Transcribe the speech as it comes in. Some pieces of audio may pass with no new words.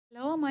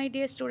My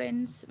dear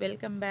students,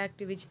 welcome back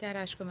to Wichita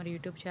Rajkumar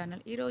YouTube channel.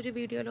 ఈరోజు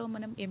వీడియోలో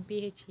మనం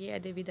MPHA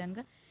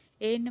అదేవిధంగా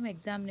ANM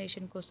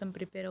ఎగ్జామినేషన్ కోసం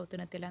ప్రిపేర్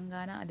అవుతున్న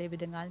తెలంగాణ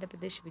అదేవిధంగా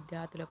ఆంధ్రప్రదేశ్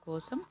విద్యార్థుల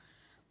కోసం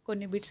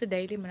కొన్ని బిట్స్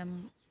డైలీ మనం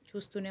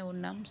చూస్తూనే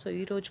ఉన్నాం. సో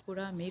ఈరోజు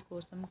కూడా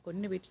మీకోసం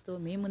కొన్ని బిట్స్తో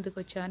మీ ముందుకు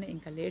వచ్చాను.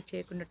 ఇంకా లేట్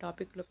చేయకుండా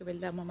టాపిక్లోకి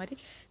వెళ్దాము మరి.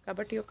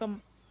 కాబట్టి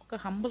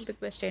ఒక హంబుల్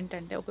రిక్వెస్ట్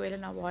ఏంటంటే, ఒకవేళ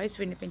నా వాయిస్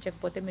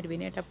వినిపించకపోతే మీరు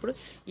వినేటప్పుడు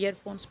ఇయర్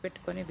ఫోన్స్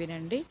పెట్టుకొని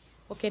వినండి,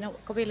 ఓకేనా.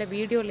 ఒకవేళ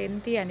వీడియో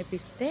లెంతీ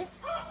అనిపిస్తే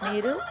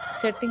మీరు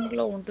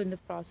సెట్టింగ్లో ఉంటుంది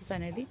ప్రాసెస్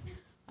అనేది,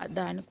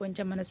 దాన్ని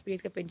కొంచెం మన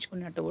స్పీడ్గా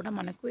పెంచుకున్నట్టు కూడా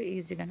మనకు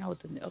ఈజీగానే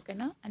అవుతుంది,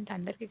 ఓకేనా. అంటే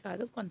అందరికీ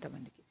కాదు,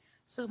 కొంతమందికి.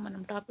 సో మనం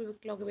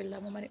టాపిక్లోకి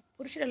వెళ్దాము మరి.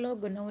 పురుషులలో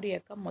గొనోరియా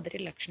యొక్క మొదటి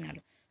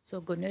లక్షణాలు. సో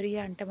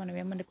గొనోరియా అంటే మనం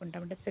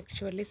ఏమనుకుంటామంటే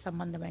సెక్షువల్లీ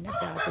సంబంధమైన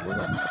వ్యాధులు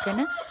అని,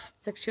 ఓకేనా.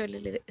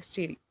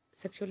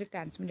 సెక్షువల్లీ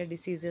ట్రాన్స్మిటెడ్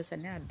డిసీజెస్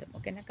అనే అర్థం,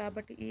 ఓకేనా.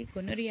 కాబట్టి ఈ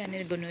గొనోరియా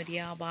అనేది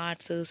gonorrhoea,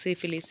 watts,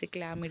 syphilis,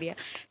 chlamydia,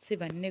 so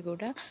ఇవన్నీ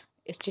కూడా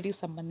ఎస్టీడీకి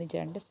సంబంధించి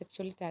అంటే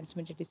సెక్షువల్లీ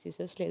ట్రాన్స్మిటెడ్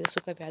డిసీజెస్ లేదా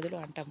సుఖ వ్యాధులు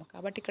అంటాము.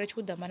 కాబట్టి ఇక్కడ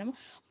చూద్దాం మనం.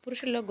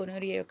 పురుషుల్లో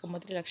గొనోరియా యొక్క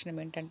మొదటి లక్షణం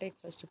ఏంటంటే,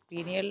 ఫస్ట్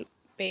పీనియల్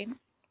పెయిన్,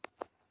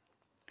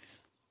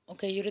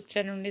 ఒక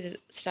యూరిత్ర నుండి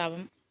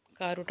స్రావం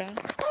కారుట,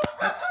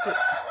 నెక్స్ట్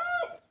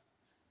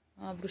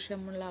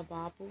వృషముల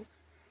వాపు,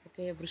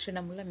 ఓకే,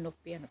 వృషణముల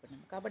నొప్పి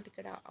అనుకున్నాం. కాబట్టి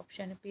ఇక్కడ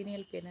ఆప్షన్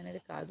పీనియల్ పెయిన్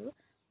అనేది కాదు,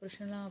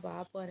 వృషణ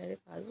వాపు అనేది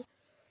కాదు.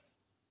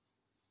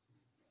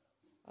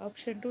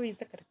 Option 2 is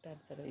the correct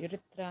answer.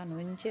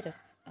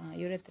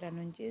 యూరిత్రా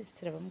నుంచి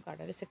స్రవం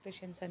కాడాలి,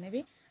 సెక్రెషన్స్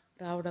అనేవి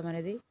రావడం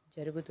అనేది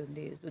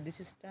జరుగుతుంది. This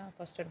is the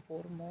first and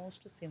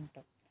foremost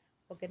symptom,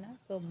 ఓకేనా.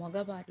 సో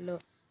మగవారిలో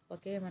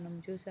ఓకే మనం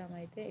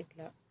చూసామైతే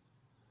ఇట్లా,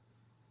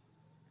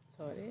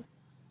 సారీ,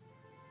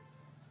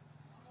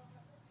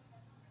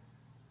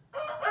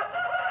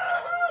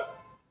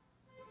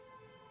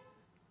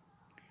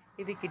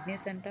 ఇది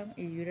కిడ్నీస్ అంటాం,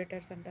 ఈ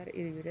యూరేటర్స్ అంటారు,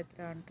 ఇది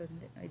యూరెత్రా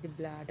అంటుంది, ఇది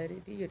బ్లాడర్,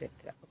 ఇది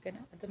యూరెత్రా,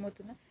 ఓకేనా.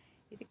 అర్థమవుతుందా.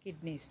 ఇది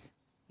కిడ్నీస్,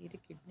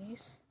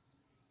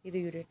 ఇది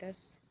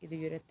యూరేటర్స్, ఇది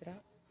యూరెత్రా,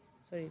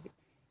 సో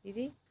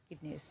ఇది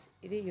కిడ్నీస్,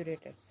 ఇది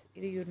యూరేటర్స్,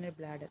 ఇది యూరినరీ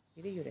బ్లాడర్,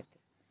 ఇది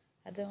యూరెత్రా.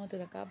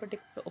 అర్థమవుతుందా. కాబట్టి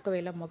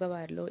ఒకవేళ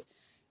మగవారిలో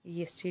ఈ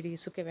ఎస్టీడీ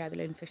సుఖ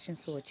వ్యాధుల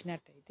ఇన్ఫెక్షన్స్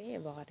వచ్చినట్టయితే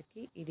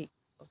వారికి ఇది,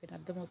 ఓకేనా.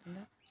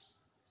 అర్థమవుతుందా.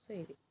 సో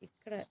ఇది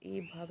ఇక్కడ ఈ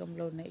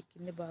భాగంలో ఉన్న, ఈ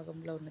కింది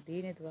భాగంలో ఉన్న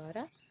దీని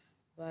ద్వారా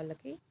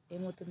వాళ్ళకి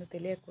ఏమవుతుందో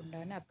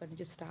తెలియకుండానే అక్కడి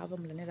నుంచి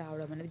స్రావంలోనే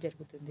రావడం అనేది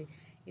జరుగుతుంది.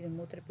 ఇది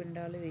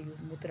మూత్రపిండాలు, ఇది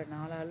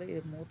మూత్రనాళాలు,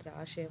 ఇది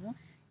మూత్రాశయము,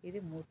 ఇది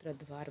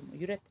మూత్రద్వారం.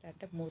 యూరెత్రా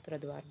అంటే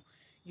మూత్రద్వారం,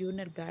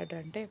 యూరినరీ బ్లాడర్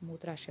అంటే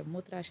మూత్రాశయం.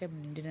 మూత్రాశయం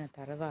నిండిన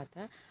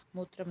తర్వాత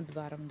మూత్రం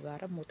ద్వారం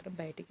ద్వారా మూత్రం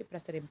బయటికి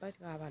ప్రసరింప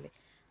కావాలి.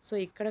 సో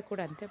ఇక్కడ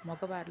కూడా అంతే,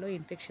 మగవారిలో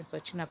ఇన్ఫెక్షన్స్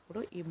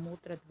వచ్చినప్పుడు ఈ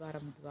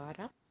మూత్రద్వారం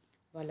ద్వారా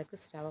వాళ్ళకు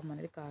స్రావం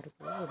అనేది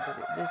కారుతూ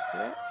ఉంటుంది. This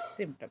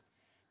symptom.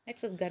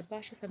 నెక్స్ట్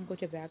గర్భాశయ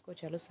సంకోచ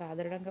వ్యాకోచాలు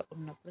సాధారణంగా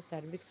ఉన్నప్పుడు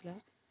సర్విక్స్లో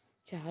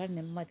చాలా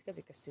నెమ్మదిగా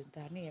వికసిస్తుంది,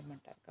 దాన్ని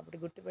ఏమంటారు. కాబట్టి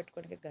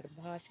గుర్తుపెట్టుకోవడానికి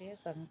గర్భాశయ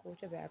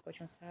సంకోచ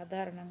వ్యాకోచం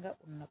సాధారణంగా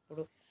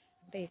ఉన్నప్పుడు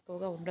అంటే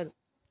ఎక్కువగా ఉండదు,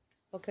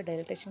 ఓకే.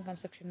 డైలటేషన్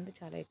కన్స్ట్రక్షన్ అనేది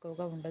చాలా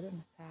ఎక్కువగా ఉండదు,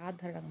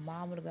 సాధారణంగా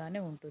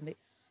మామూలుగానే ఉంటుంది.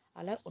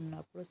 అలా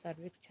ఉన్నప్పుడు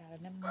సర్విక్స్ చాలా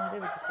నెమ్మదిగా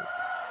వికసిస్తుంది.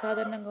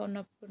 సాధారణంగా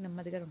ఉన్నప్పుడు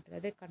నెమ్మదిగా ఉంటుంది.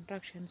 అదే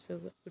కంట్రాక్షన్స్,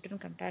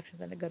 యూట్రైన్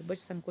కంట్రాక్షన్స్ అంటే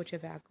గర్భాశయ సంకోచ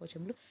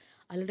వ్యాకోచములు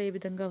అల్లుడు ఏ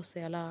విధంగా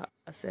వస్తాయి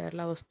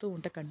అలా వస్తూ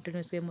ఉంటే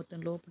కంటిన్యూస్గా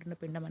ఏమవుతుంది, లోపల ఉన్న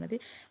పిండం అనేది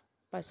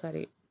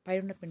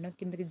పైన పిండం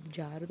కిందకి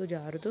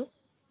జారుతూ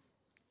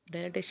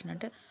డైలటేషన్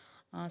అంటే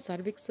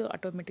సర్విక్స్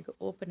ఆటోమేటిక్గా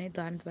ఓపెన్ అయ్యి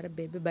దాని ద్వారా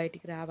బేబీ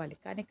బయటికి రావాలి.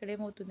 కానీ ఇక్కడ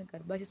ఏమవుతుంది,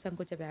 గర్భాశయ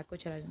సంకోచ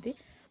వ్యాకోచాలు అనేది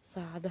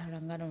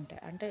సాధారణంగానే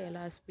ఉంటాయి. అంటే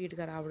ఎలా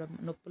స్పీడ్గా రావడం,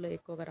 నొప్పులు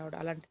ఎక్కువగా రావడం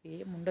అలాంటిది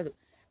ఏమి ఉండదు.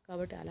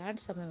 కాబట్టి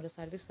అలాంటి సమయంలో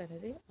సర్విక్స్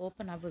అనేది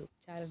ఓపెన్ అవ్వదు,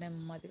 చాలా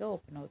నెమ్మదిగా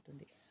ఓపెన్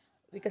అవుతుంది.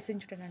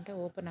 వికసించడం అంటే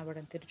ఓపెన్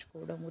అవ్వడం,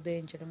 తెరుచుకోవడం,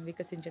 ఉదయించడం,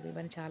 వికసించడం,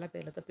 ఇవన్నీ చాలా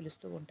పేర్లతో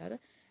పిలుస్తూ ఉంటారు.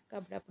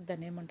 కాబట్టి అప్పుడు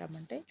దాన్ని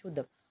ఏమంటామంటే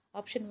చూద్దాం.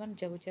 ఆప్షన్ 1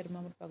 జవ్వు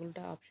చర్మం పగులుట,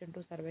 option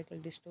 2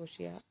 cervical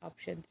డిస్టోషియా,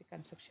 option 3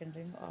 construction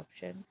ring,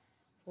 option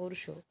 4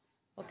 show,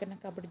 ఓకేనా.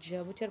 కాబట్టి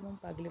జవ్వు చర్మం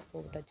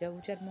పగిలిపోవుట,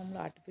 జవ్వు చర్మంలో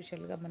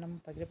ఆర్టిఫిషియల్గా మనం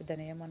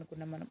పగిలిపోద్దని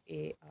ఏమనుకున్నాం మనం,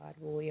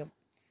 AROM.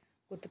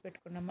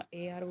 గుర్తుపెట్టుకున్నామా.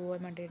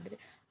 AROM అంటే ఏంటిది,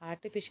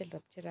 artificial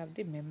rupture of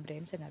the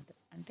membranes అని అర్థం.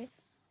 అంటే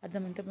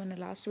ఇంత మన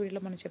లాస్ట్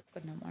వీడియోలో మనం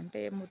చెప్పుకున్నాం. అంటే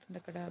ఏమవుతుంది,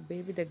 అక్కడ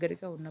బేబీ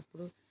దగ్గరగా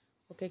ఉన్నప్పుడు,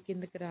 ఒకే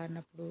కిందకి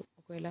రానప్పుడు,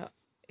 ఒకవేళ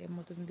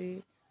ఏమవుతుంది,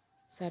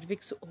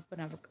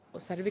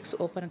 సర్విక్స్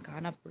ఓపెన్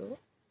కానప్పుడు,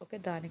 ఓకే,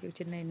 దానికి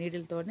చిన్న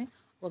నీడిల్తోనే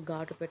ఒక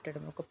ఘాటు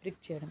పెట్టడం, ఒక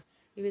ప్రిక్ చేయడం,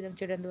 ఈ విధంగా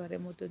చేయడం ద్వారా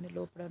ఏమవుతుంది,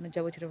 లోపల ఉన్న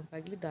జవ్వు చర్మం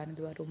పగిలి దాని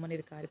ద్వారా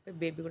ఉమ్మనీరు కారిపోయి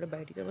బేబీ కూడా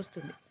బయటికి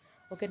వస్తుంది,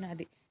 ఓకేనా.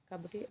 అది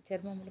కాబట్టి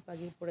చర్మంలో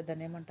పగిలిపోవడం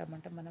దాన్ని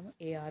ఏమంటామంటే మనం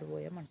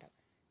AROM అంటాం,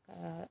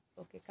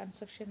 ఓకే.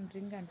 కన్స్ట్రక్షన్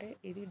రింగ్ అంటే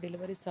ఇది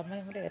డెలివరీ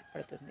సమయంలో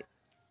ఏర్పడుతుంది,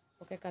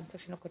 ఓకే.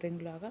 కన్స్ట్రక్షన్ ఒక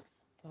రింగ్ లాగా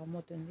ఫామ్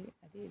అవుతుంది,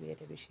 అది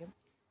వేరే విషయం.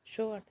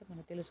 షో అంటే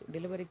మనకు తెలుసు,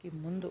 డెలివరీకి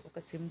ముందు ఒక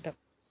సిమ్టమ్,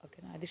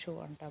 ఓకేనా, అది షో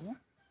అంటాము,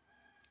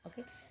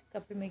 ఓకే.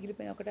 కాబట్టి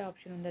మిగిలిపోయిన ఒకటే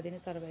ఆప్షన్ ఉంది, అదే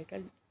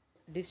సర్వైకల్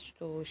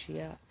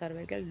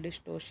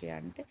డిస్టోషియా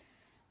అంటే,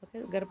 ఓకే,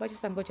 గర్భాశయ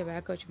సంకోచ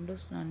వ్యాకోచంలో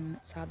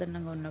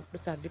సాధారణంగా ఉన్నప్పుడు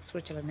సర్విక్స్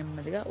కూడా చాలా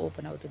నెమ్మదిగా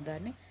ఓపెన్ అవుతుంది,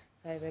 దాన్ని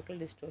సర్వైకల్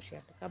డిస్టోషియా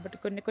అంట. కాబట్టి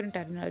కొన్ని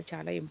టర్మినాలు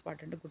చాలా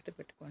ఇంపార్టెంట్,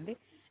 గుర్తుపెట్టుకోండి.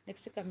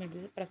 నెక్స్ట్ కమింగ్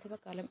ప్రసవ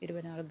కాలం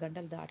 24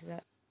 గంటలు దాటిన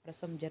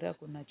ప్రసవం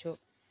జరగకున్నచో,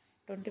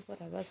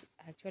 24 అవర్స్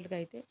యాక్చువల్గా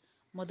అయితే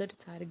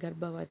మొదటిసారి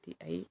గర్భవతి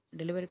అయి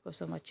డెలివరీ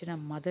కోసం వచ్చిన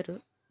మదరు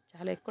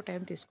చాలా ఎక్కువ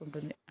టైం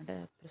తీసుకుంటుంది. అంటే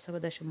ప్రసవ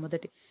దశ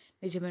మొదటి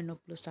నిజమైన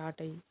నొప్పులు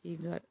స్టార్ట్ అయ్యి ఈ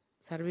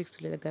సర్వీక్స్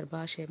లేదా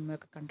గర్భాశయం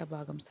యొక్క కంఠ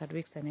భాగం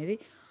సర్వీక్స్ అనేది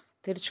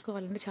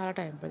తెరుచుకోవాలంటే చాలా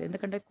టైం పడుతుంది.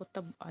 ఎందుకంటే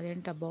కొత్త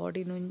అదేంటి ఆ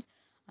బాడీ నుంచి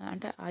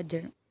అంటే ఆ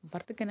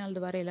బర్త్ కెనాల్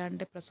ద్వారా ఎలా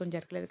అంటే ప్రసవం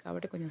జరగలేదు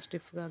కాబట్టి కొంచెం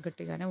స్టిఫ్గా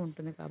గట్టిగానే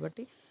ఉంటుంది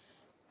కాబట్టి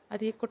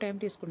అది ఎక్కువ టైం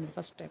తీసుకుంటుంది.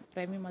 ఫస్ట్ టైం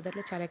ప్రైమరీ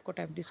మదర్లో చాలా ఎక్కువ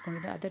టైం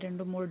తీసుకుంటుంది. అదే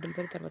 2-3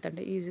 డెలివరీ తర్వాత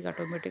అంటే ఈజీగా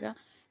ఆటోమేటిక్గా,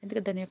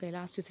 ఎందుకంటే దాని యొక్క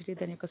ఎలాస్టిసిటీ,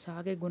 దాని యొక్క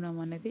సాగే గుణం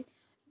అనేది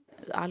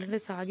ఆల్రెడీ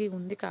సాగి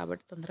ఉంది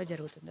కాబట్టి తొందరగా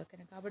జరుగుతుంది.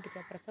 ఓకేనా. కాబట్టి ఇక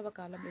ప్రసవ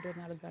కాలం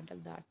 24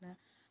 గంటలు దాటిన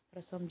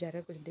ప్రసవం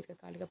జరగకూడదు.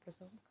 దీర్ఘకాలిక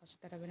ప్రసవం,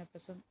 కష్టతరమైన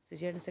ప్రసవం,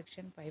 సిజేరియన్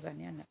సెక్షన్ 5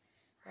 అని అన్నారు.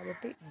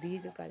 కాబట్టి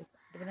దీర్ఘకాలిక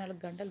 24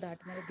 గంటలు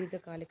దాటిన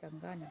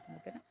దీర్ఘకాలికంగా అని అంటాం.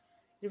 ఓకేనా.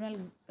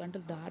 24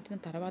 గంటలు దాటిన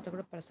తర్వాత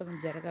కూడా ప్రసవం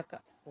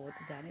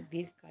జరగకపోతే దాన్ని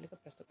దీర్ఘకాలిక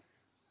ప్రసవం,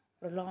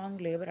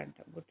 ప్రొలాంగ్ లేబర్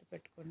అంటాం.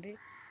 గుర్తుపెట్టుకోండి.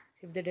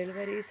 If the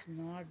delivery is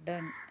not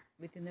done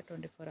with in the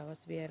 24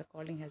 hours we are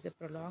calling as a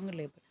prolong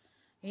labour.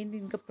 ఏంటి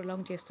ఇంకా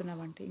ప్రొలాంగ్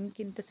చేస్తున్నామంటే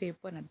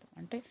ఇంకింతసేపు అని అర్థం.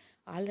 అంటే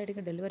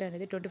ఆల్రెడీగా డెలివరీ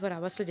అనేది 24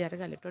 అవర్స్లో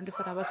జరగాలి.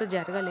 24 అవర్స్లో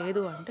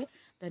జరగలేదు అంటే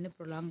దాన్ని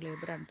ప్రొలాంగ్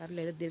లేబర్ అంటారు,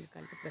 లేదా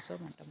దీర్ఘకాలిక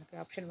ప్రసవం అంటాం. Okay.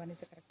 Option 1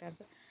 is correct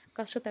answer.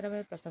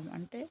 కష్టతరమైన ప్రసవం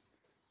అంటే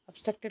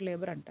అబ్స్ట్రక్టెడ్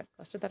లేబర్ అంటారు.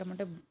 కష్టతరం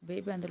అంటే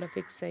బేబీ అందులో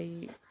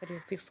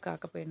ఫిక్స్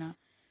కాకపోయినా,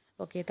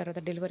 ఓకే, తర్వాత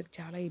డెలివరీకి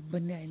చాలా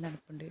ఇబ్బంది అయింది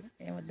అనుకోండి,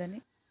 ఏమొద్దని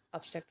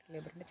అబ్స్ట్రక్టెడ్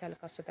లేబర్ అంటే చాలా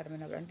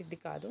కష్టతరమైన అంటే ఇది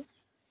కాదు.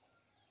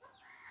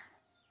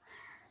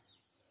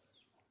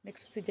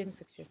 నెక్స్ట్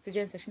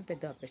సిజేరియన్ సెక్షన్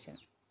పెద్ద ఆపరేషన్,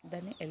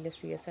 దాన్ని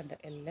LSCS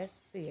అంటారు.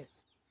 LSCS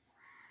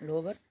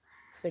lower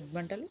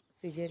segmental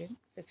caesarean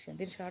section.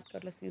 దీని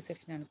షార్ట్కట్లో C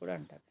సెక్షన్ అని కూడా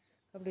అంటారు.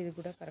 కాబట్టి ఇది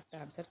కూడా కరెక్ట్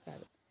ఆన్సర్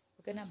కాదు.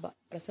 ఓకేనా.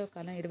 ప్రసవ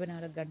కాలం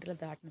 24 గంటలు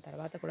దాటిన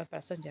తర్వాత కూడా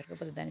ప్రసవం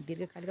జరగకపోతే దాన్ని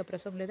దీర్ఘకాలిక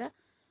ప్రసవం లేదా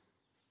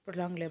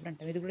ప్రొలాంగ్ లేబర్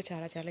అంటాం. ఇది కూడా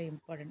చాలా చాలా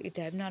ఇంపార్టెంట్. ఈ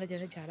టర్మినాలజీ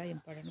అనేది చాలా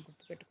ఇంపార్టెంట్,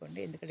 గుర్తుపెట్టుకోండి.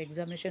 ఎందుకంటే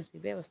ఎగ్జామినేషన్స్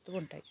ఇవే వస్తూ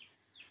ఉంటాయి.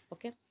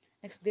 ఓకే.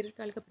 నెక్స్ట్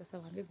దీర్ఘకాలిక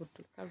ప్రసవానికి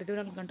గుర్తులు. కాబట్టి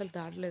 24 గంటలు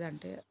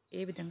దాటలేదంటే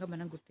ఏ విధంగా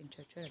మనం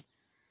గుర్తించవచ్చు?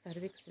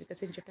 సర్వీక్స్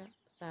వికసించుట,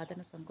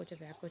 సాధారణ సంకోచ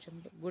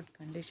వ్యాకోచంలో, గుడ్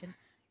కండిషన్,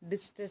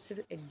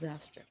 డిస్ట్రెస్డ్,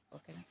 ఎగ్జాస్టెడ్.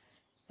 ఓకేనా.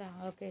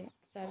 ఓకే.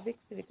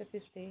 సర్వీక్స్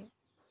వికసిస్తే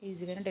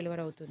ఈజీగానే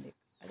డెలివర్ అవుతుంది.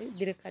 అది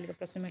దీర్ఘకాలిక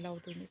ప్రసవం ఎలా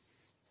అవుతుంది?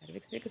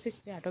 సర్వీక్స్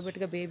వికసిస్తే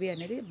ఆటోమేటిక్గా బేబీ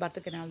అనేది బర్త్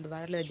కెనాల్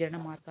ద్వారా లేదా జనన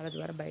మార్గాల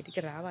ద్వారా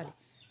బయటికి రావాలి.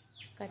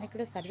 కానీ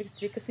ఇక్కడ సర్వీక్స్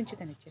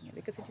వికసించిందని ఇచ్చింది.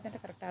 వికసించిందంటే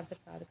కరెక్ట్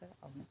ఆన్సర్ కాదు కదా.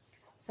 అవును.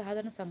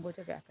 సాధారణ సంకోచ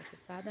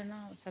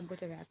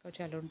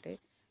వ్యాకోచాలు ఉంటే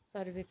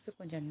సర్వీక్స్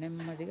కొంచెం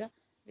నెమ్మదిగా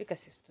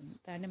వికసిస్తుంది.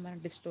 దాన్ని మనం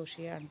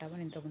డిస్టోషియా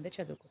అంటామని ఇంతకుముందే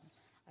చదువుకున్నాం.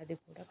 అది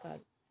కూడా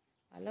కాదు.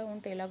 అలా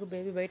ఉంటే ఎలాగో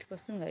బేబీ బయటకు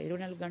వస్తుంది కదా,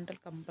 24 గంటలు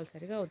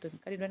కంపల్సరీగా అవుతుంది.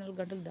 కానీ 24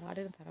 గంటలు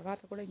దాటిన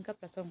తర్వాత కూడా ఇంకా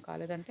ప్రసవం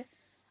కాలేదంటే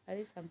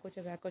అది సంకోచ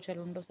వ్యాకోచాలు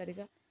ఉండవు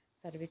సరిగా,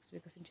 సర్వీక్స్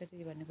వికసించేది,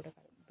 ఇవన్నీ కూడా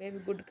కాదు. బేబీ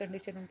గుడ్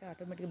కండిషన్ ఉంటే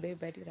ఆటోమేటిక్గా బేబీ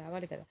బయటికి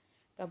రావాలి కదా.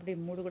 కాబట్టి ఈ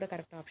 3 కూడా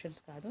కరెక్ట్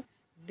ఆప్షన్స్ కాదు.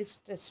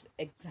 డిస్ట్రెస్డ్,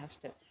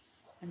 ఎగ్జాస్టెడ్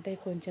అంటే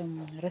కొంచెం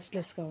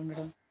రెస్ట్లెస్గా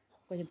ఉండడం,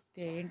 కొంచెం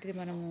ఏంటిది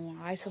మనము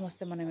ఆయాసం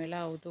వస్తే మనం ఎలా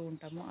అవుతూ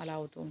ఉంటామో అలా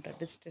అవుతూ ఉంటారు.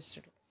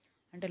 డిస్ట్రెస్డ్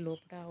అంటే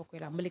లోపల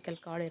ఒకవేళ umbilical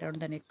card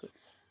around the neck,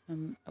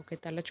 ఒకే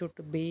తల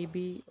చుట్టూ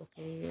బేబీ,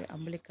 ఒకే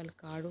అంబలికల్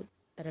కార్డు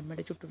తన మెడ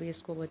చుట్టూ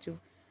వేసుకోవచ్చు.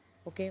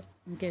 ఓకే.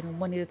 ఇంకేం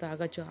ఉమ్మ నీరు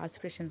తాగొచ్చు,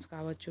 ఆస్పిరేషన్స్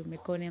కావచ్చు,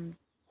 మెకోనియం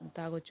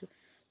తాగొచ్చు.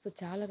 సో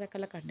చాలా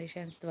రకాల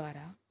కండిషన్స్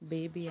ద్వారా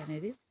బేబీ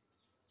అనేది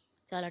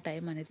చాలా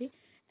టైం అనేది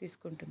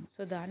తీసుకుంటుంది.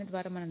 సో దాని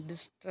ద్వారా మనం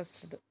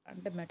డిస్ట్రెస్డ్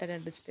అంటే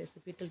మెటర్నల్ డిస్ట్రెస్,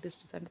 ఫీటల్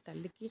డిస్ట్రెస్ అంటే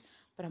తల్లికి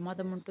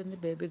ప్రమాదం ఉంటుంది,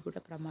 బేబీకి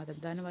కూడా ప్రమాదం.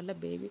 దానివల్ల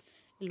బేబీ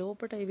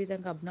లోపల ఈ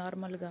విధంగా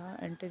అబ్నార్మల్గా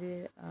ఏంటిది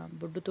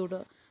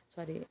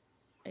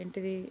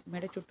ఏంటిది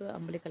మెడ చుట్టూ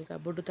అంబలికల్గా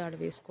బొడ్డు తాడు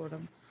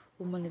వేసుకోవడం,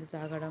 ఉమ్మ నీరు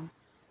తాగడం,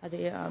 అదే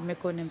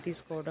మెకోనియం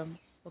తీసుకోవడం.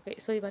 ఓకే.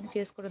 సో ఇవన్నీ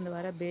చేసుకోవడం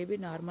ద్వారా బేబీ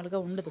నార్మల్గా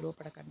ఉండదు.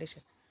 లోపల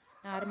కండిషన్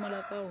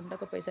నార్మల్గా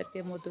ఉండకపోయేసరికి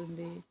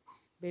ఏమవుతుంది,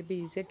 బేబీ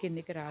ఈజీగా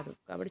కిందికి రాదు.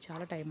 కాబట్టి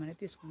చాలా టైం అనేది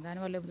తీసుకుంది.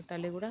 దానివల్ల ఏమవుతుంది,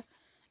 తల్లి కూడా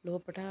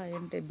లోపల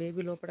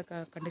బేబీ లోపల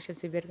కండిషన్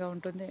సివియర్గా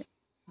ఉంటుంది,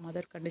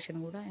 మదర్ కండిషన్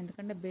కూడా.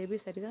 ఎందుకంటే బేబీ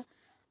సరిగా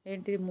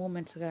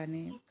మూమెంట్స్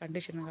కానీ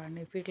కండిషన్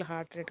కానీ ఫీటల్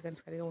హార్ట్ రేట్ కానీ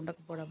సరిగా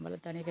ఉండకపోవడం వల్ల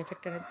దానికి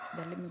ఎఫెక్ట్ అనేది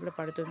తల్లి మీద కూడా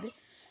పడుతుంది.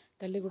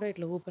 తల్లి కూడా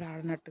ఇట్లా ఊపిరి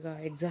ఆడినట్టుగా,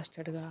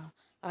 ఎగ్జాస్టెడ్గా,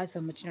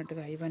 ఆయాసం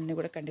వచ్చినట్టుగా, ఇవన్నీ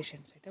కూడా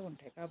కండిషన్స్ అయితే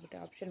ఉంటాయి. కాబట్టి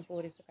option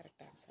 4 is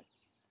correct answer.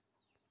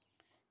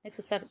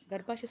 Next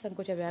గర్భాశయ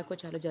సంకోచ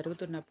వ్యాకోచాలు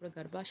జరుగుతున్నప్పుడు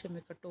గర్భాశయం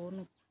యొక్క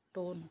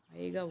టోన్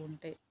హైగా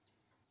ఉంటే,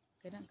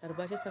 ఓకేనా,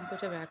 గర్భాశయ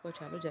సంకోచ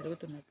వ్యాకోచాలు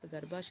జరుగుతున్నప్పుడు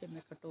గర్భాశయం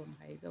యొక్క టోన్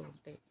హైగా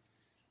ఉంటే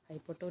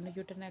hypotonic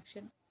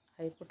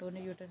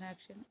యూటెన్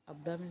action,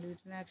 abdominal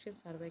యూటెన్ action,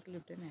 cervical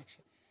యూటెన్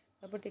action.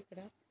 కాబట్టి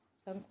ఇక్కడ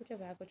సంకోచ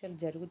వ్యాకోచాలు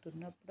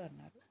జరుగుతున్నప్పుడు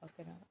అన్నారు.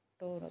 ఓకేనా.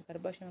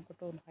 గర్భాశయం యొక్క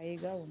టోన్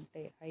హైగా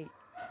ఉంటే,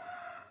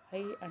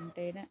 హై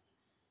అంటేనే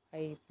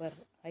హైపర్,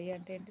 హై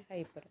అంటే ఏంటి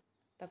హైపర్,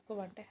 తక్కువ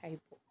అంటే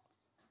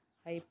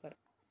హైపర్,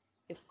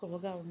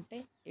 ఎక్కువగా ఉంటే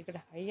ఇక్కడ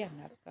హై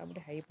అన్నారు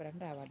కాబట్టి హైపర్ అని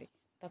రావాలి,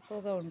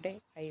 తక్కువగా ఉంటే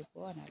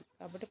హైపో అనాలి.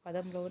 కాబట్టి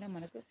పదంలోనే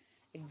మనకు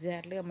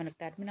ఎగ్జాక్ట్లీగా మన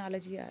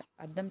టర్మినాలజీ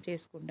అర్థం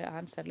చేసుకుంటే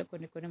ఆన్సర్లో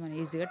కొన్ని మనం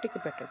ఈజీగా టిక్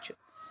పెట్టవచ్చు.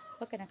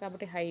 ఓకేనా.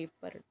 కాబట్టి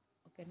హైపర్,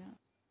 ఓకేనా.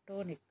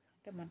 టోనిక్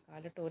అంటే మనకు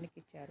ఆల్రెడీ టోనిక్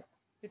ఇచ్చారు,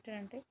 యూట్రన్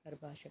అంటే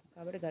గర్భాశయం.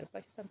 కాబట్టి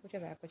గర్భాశయ సంకోచ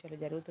వ్యాకోచాలు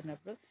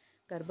జరుగుతున్నప్పుడు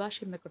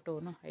గర్భాశయం యొక్క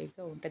టోన్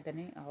హైగా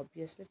ఉంటుందని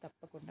ఆబ్వియస్లీ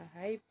తప్పకుండా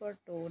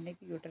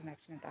హైపోటోనిక్ యూట్రన్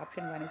యాక్షన్ అంటే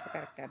option 1 is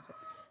correct answer.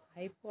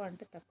 Hypo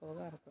అంటే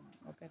తక్కువగా అనుకున్నాం,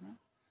 ఓకేనా.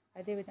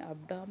 అదేవిధంగా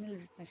అబ్డామినల్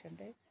యూట్రన్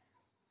అంటే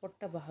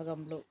పొట్ట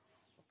భాగంలో,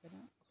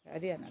 ఓకేనా,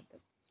 అది అని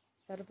అర్థం.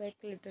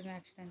 సర్వైకల్ యూట్రన్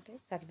యాక్షన్ అంటే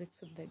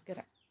సర్విక్స్ దగ్గర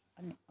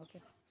అని, ఓకే.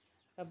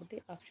 కాబట్టి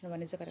option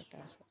 1 is correct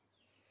answer.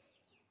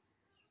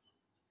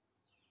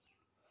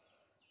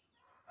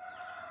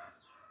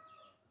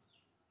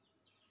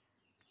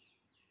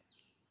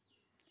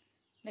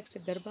 Next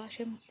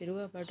గర్భాశయం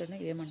తిరుగుబాటును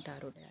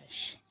ఏమంటారు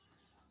dash.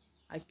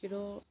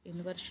 అక్యులో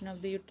inversion of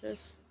the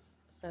uterus,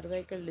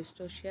 cervical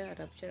డిస్టోషియా,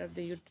 rupture of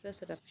the uterus,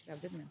 rupture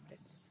of the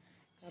membranes.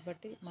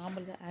 కాబట్టి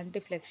మామూలుగా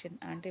యాంటీఫ్లెక్షన్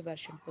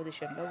యాంటీవర్షన్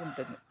పొజిషన్లో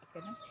ఉంటుంది,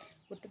 ఓకేనా.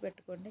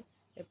 గుర్తుపెట్టుకోండి,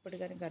 ఎప్పుడు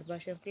కానీ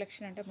గర్భాశయం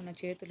ఫ్లెక్షన్ అంటే మన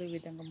చేతులు ఈ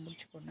విధంగా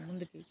ముడుచుకోండి,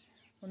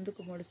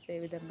 ముందుకు ముడిస్తే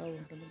ఏ విధంగా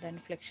ఉంటుంది,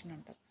 దాన్ని ఫ్లెక్షన్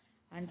అంటాం.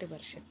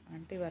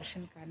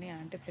 యాంటీవర్షన్ కానీ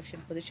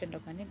యాంటీఫ్లెక్షన్ పొజిషన్లో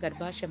కానీ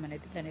గర్భాశయం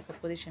అనేది దాని యొక్క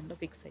పొజిషన్లో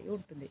ఫిక్స్ అయ్యి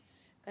ఉంటుంది.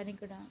 కానీ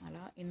ఇక్కడ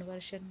అలా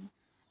ఇన్వర్షన్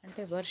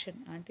అంటే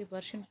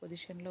యాంటీవర్షన్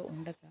పొజిషన్లో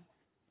ఉండగా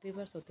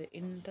రివర్స్ అవుతుంది,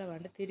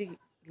 అంటే తిరిగి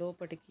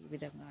లోపలికి ఈ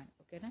విధంగా,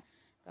 ఓకేనా.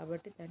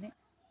 కాబట్టి దాన్ని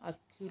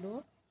అక్యులో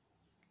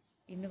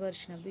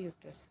ఇన్వర్షన్ ఆఫ్ ది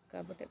యూట్రస్.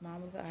 కాబట్టి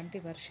మామూలుగా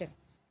యాంటీవర్షన్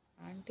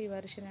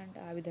అంటే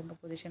ఆ విధంగా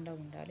పొజిషన్లో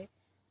ఉండాలి,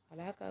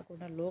 అలా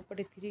కాకుండా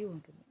లోపలికి తిరిగి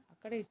ఉంటుంది.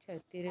 అక్కడే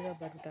ఇచ్చారు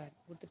తిరగబడుట అని,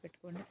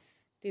 గుర్తుపెట్టుకోండి.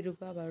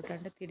 తిరగబడుట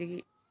అంటే తిరిగి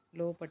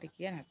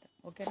లోపలికి అని అర్థం,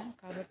 ఓకేనా.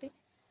 కాబట్టి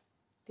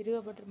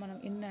తిరగబడుట మనం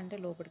అంటే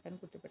లోపలికి అని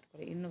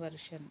గుర్తుపెట్టుకోవాలి.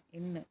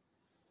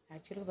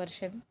 యాక్చువల్గా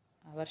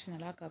వర్షన్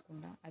అలా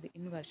కాకుండా అది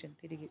ఇన్వర్షన్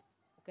తిరిగి,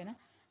 ఓకేనా.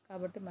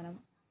 కాబట్టి మనం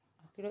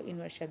అక్యులో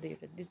inversion of the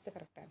uterus, this the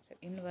correct answer.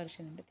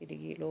 Inversion అంటే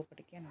తిరిగి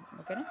లోపలికి అని అర్థం,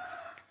 ఓకేనా.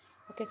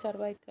 ఓకే,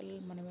 సర్వైకల్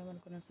మనం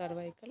ఏమనుకున్నాం,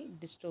 సర్వైకల్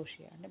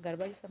డిస్టోషియా అంటే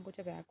గర్భాశయ సంకోచ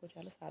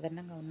వ్యాకోచాలు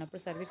సాధారణంగా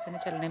ఉన్నప్పుడు సర్వీక్స్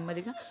అనేది చాలా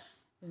నెమ్మదిగా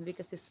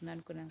వికసిస్తుంది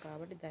అనుకున్నాం,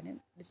 కాబట్టి దాన్ని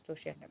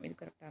డిస్టోషియా అంటాం. ఇది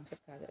కరెక్ట్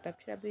ఆన్సర్ కాదు.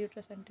 రప్చర్ ఆఫ్ ది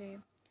యూట్రస్ అంటే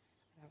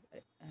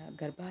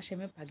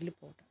గర్భాశయమే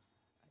పగిలిపోవటం,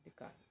 అది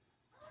కాదు.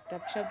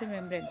 రప్చర్ ఆఫ్ ది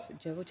మెంబ్రెన్స్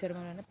జవ్వు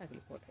చర్మంలోనే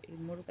పగిలిపోవటం, ఈ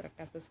 3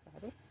 కరెక్ట్ ఆన్సర్స్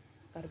కాదు.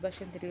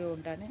 గర్భాశయం తిరిగి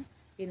ఉంటానే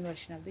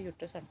ఇన్వర్షన్ ఆఫ్ ది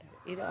యూట్రస్ అంటారు,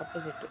 ఇది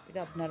ఆపోజిట్, ఇది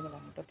అబ్నార్మల్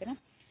అన్నమాట, ఓకేనా.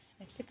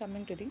 నెక్స్ట్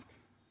కమింగ్ టు ది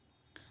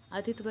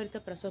అతి త్వరిత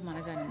ప్రసవం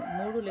అనగానే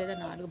 3 లేదా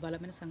 4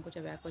 బలమైన సంకోచ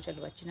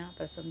వ్యాకోచాలు వచ్చినా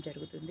ప్రసవం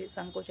జరుగుతుంది,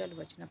 సంకోచాలు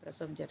వచ్చిన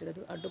ప్రసవం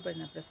జరగదు,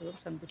 అడ్డుపడిన ప్రసవం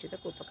సంకుచిత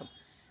కూపకం.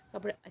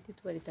 కాబట్టి అతి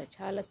త్వరిత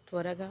చాలా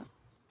త్వరగా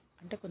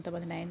అంటే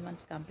కొంతమంది 9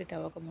 months కంప్లీట్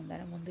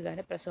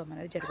ముందుగానే ప్రసవం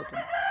అనేది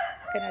జరుగుతుంది,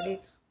 కానీ అది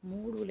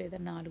 3 లేదా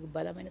 4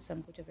 బలమైన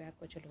సంకోచ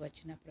వ్యాకోచాలు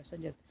వచ్చిన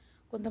ప్రసవం జరుగుతుంది.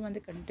 కొంతమంది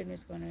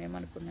కంటిన్యూస్గా మనం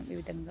ఏమనుకున్నాం, ఈ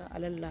విధంగా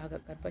అలల్లాగా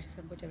గర్భాశయ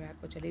సంకోచ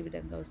వ్యాకోచాలు ఈ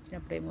విధంగా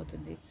వచ్చినప్పుడు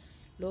ఏమవుతుంది,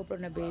 లోపల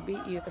ఉన్న బేబీ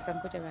ఈ యొక్క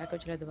సంకోచ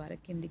వ్యాకోచాల ద్వారా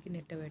కిందికి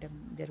నెట్టవేయడం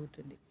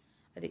జరుగుతుంది,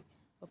 అది,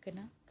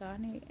 ఓకేనా.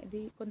 కానీ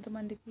ఇది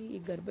కొంతమందికి ఈ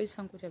గర్భాశయ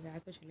సంకోచ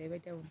వ్యాకోచాలు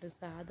ఏవైతే ఉంటాయో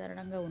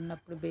సాధారణంగా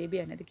ఉన్నప్పుడు బేబీ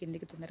అనేది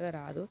కిందికి తొందరగా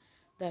రాదు,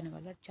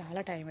 దానివల్ల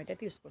చాలా టైం అయితే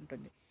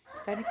తీసుకుంటుంది.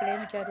 కానీ ఇక్కడ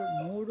ఏమి ఇచ్చారు,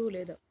 3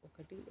 లేదా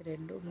 1,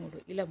 2,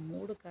 3 ఇలా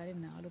 3 కానీ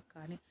 4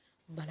 కానీ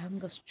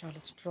బలంగా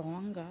చాలా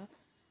స్ట్రాంగ్గా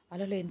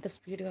అలలు ఎంత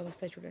స్పీడ్గా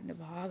వస్తాయి చూడండి,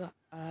 బాగా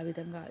ఆ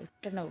విధంగా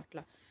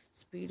ఇట్లా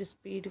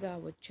స్పీడ్గా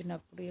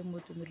వచ్చినప్పుడు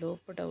ఏమవుతుంది,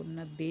 లోపల ఉన్న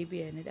బేబీ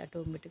అనేది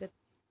ఆటోమేటిక్గా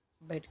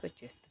బయటకు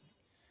వచ్చేస్తుంది.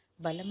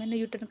 బలమైన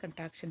యూట్రన్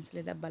కంట్రాక్షన్స్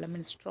లేదా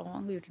బలమైన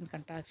స్ట్రాంగ్ యూట్రన్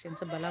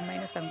కంట్రాక్షన్స్,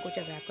 బలమైన సంకోచ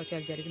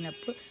వ్యాకోచాలు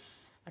జరిగినప్పుడు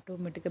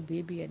ఆటోమేటిక్గా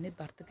బేబీ అనేది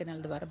బర్త్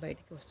కెనాల్ ద్వారా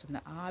బయటికి వస్తుంది,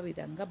 ఆ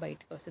విధంగా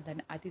బయటకు వస్తుంది.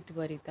 దాన్ని అతి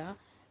త్వరిత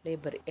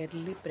లేబర్,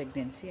 ఎర్లీ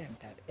ప్రెగ్నెన్సీ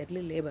అంటారు,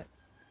 ఎర్లీ లేబర్,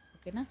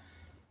 ఓకేనా.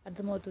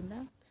 అర్థమవుతుందా.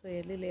 సో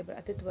ఎర్లీ లేబర్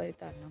అతి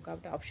త్వరిత అన్నాం,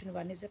 కాబట్టి option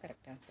 1 is the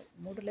correct answer.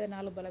 3 లేదా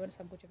 4 బలమైన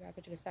సంకోచ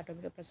వ్యాకోచాలు ఇస్తే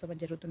ఆటోమేటిక్గా ప్రసవం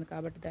జరుగుతుంది,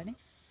 కాబట్టి దాన్ని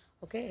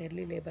ఓకే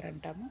ఎర్లీ లేబర్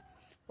అంటాము.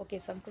 ఓకే,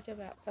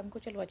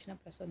 సంకోచాలు వచ్చిన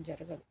ప్రసవం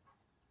జరగదు,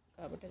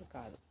 కాబట్టి అది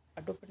కాదు.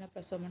 అడ్డుపడిన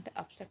ప్రసవం అంటే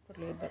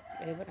అబ్స్ట్రక్టెడ్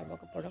లేబర్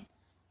అవ్వకపోవడం,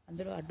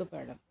 అందులో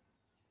అడ్డుపడడం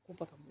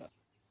కూపకంలో.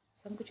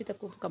 సంకుచిత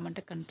కూపకం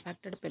అంటే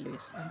కంట్రాక్టెడ్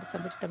పెల్విస్, అంటే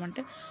సంకుచితం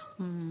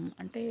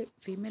అంటే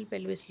ఫీమేల్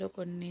పెల్విస్లో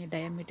కొన్ని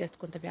డయామీటర్స్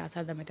కొంత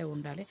వ్యాసార్థం అయితే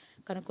ఉండాలి,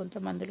 కానీ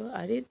కొంతమందిలో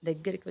అది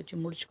దగ్గరికి వచ్చి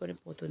ముడుచుకొని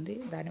పోతుంది,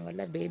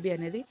 దానివల్ల బేబీ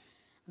అనేది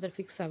అందులో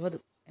ఫిక్స్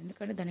అవ్వదు,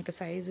 ఎందుకంటే దాని యొక్క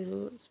సైజులు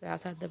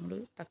వ్యాసార్థములు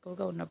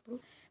తక్కువగా ఉన్నప్పుడు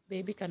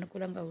బేబీకి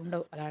అనుకూలంగా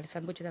ఉండవు. అలాంటి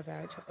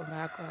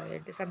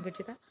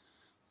సంకుచిత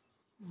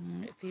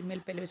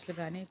ఫీమేల్ పెల్విస్లు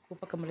కానీ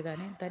కూపకములు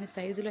కానీ దాని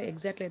సైజులో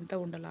ఎగ్జాక్ట్లీ ఎంత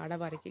ఉండాలి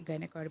ఆడవారికి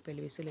గైనకాయిడ్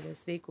పెల్విస్ లేదా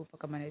స్త్రీ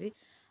కూపకం అనేది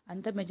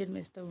అంత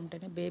మెజర్మెంట్స్తో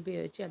ఉంటేనే బేబీ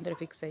వచ్చి అందరూ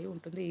ఫిక్స్ అయ్యి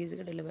ఉంటుంది,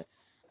 ఈజీగా డెలివరీ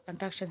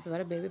కంట్రాక్షన్స్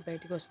ద్వారా బేబీ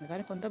బయటికి వస్తుంది.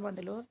 కానీ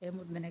కొంతమందిలో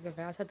ఏమవుతుంది, దాని యొక్క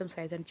వ్యాసార్థం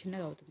సైజ్ అని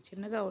చిన్నగా అవుతుంది,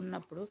 చిన్నగా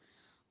ఉన్నప్పుడు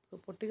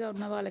పొట్టిగా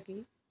ఉన్న వాళ్ళకి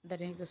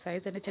దాని యొక్క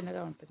సైజ్ అనేది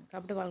చిన్నగా ఉంటుంది,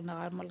 కాబట్టి వాళ్ళకి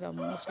నార్మల్గా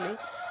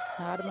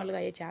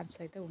అయ్యే ఛాన్స్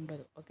అయితే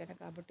ఉండదు, ఓకేనా.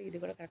 కాబట్టి ఇది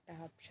కూడా కరెక్ట్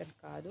ఆప్షన్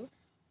కాదు,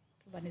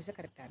 1 is the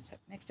correct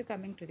answer. Next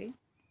coming to the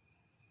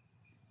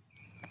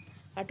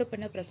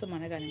అడ్డుపడిన ప్రసవం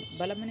అనగానే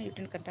బలమైన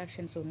యూట్రన్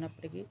కంట్రాక్షన్స్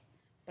ఉన్నప్పటికీ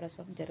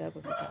ప్రసవం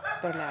జరగకుండా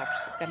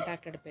ప్రొలాప్స్,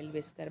 కంట్రాక్టెడ్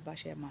పెల్విస్,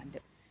 గర్భాశయ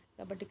మాంద్యం.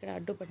 కాబట్టి ఇక్కడ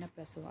అడ్డుపడిన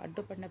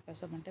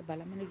ప్రసవం అంటే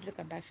బలమైన యూట్రన్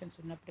కంట్రాక్షన్స్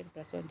ఉన్నప్పటికీ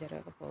ప్రసవం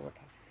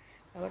జరగకపోవటం.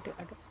 కాబట్టి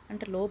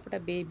అంటే లోపల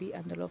బేబీ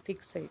అందులో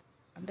ఫిక్స్ అయ్యి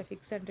అంటే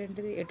ఫిక్స్ అంటే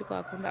ఏంటిది, ఎటు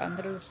కాకుండా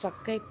అందులో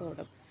స్ట్రక్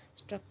అయిపోవడం.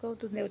 స్ట్రక్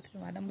అవుతుంది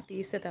మనం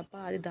తీస్తే తప్ప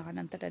అది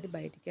దానంతట అది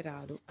బయటికి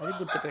రాదు. అది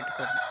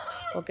గుర్తుపెట్టుకోండి.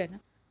 ఓకేనా?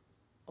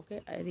 ఓకే,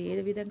 అది ఏ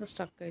విధంగా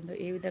స్ట్రక్ అయిందో,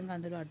 ఏ విధంగా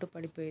అందులో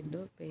అడ్డుపడిపోయిందో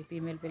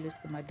ఫీమేల్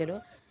పెల్విస్కి మధ్యలో,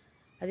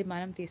 అది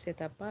మనం తీసే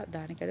తప్ప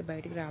దానికి అది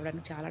బయటికి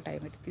రావడానికి చాలా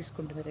టైం అయితే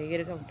తీసుకుంటుంది,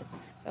 రేర్గా ఉంటుంది.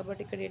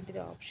 కాబట్టి ఇక్కడ ఏంటిది,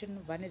 option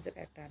 1 is the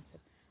correct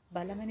answer.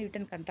 బలమైన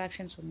యూటర్న్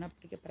కంట్రాక్షన్స్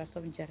ఉన్నప్పటికీ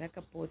ప్రసవం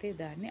జరగకపోతే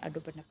దాన్ని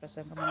అడ్డుపడిన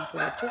ప్రసవంగా మనం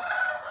చూడవచ్చు.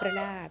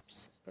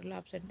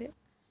 ప్రొలాప్స్ అంటే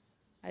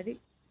అది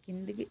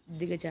కిందికి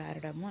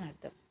దిగజారడము అని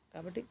అర్థం.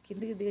 కాబట్టి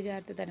కిందికి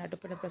దిగజారితే దాన్ని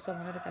అడ్డుపడిన ప్రసవం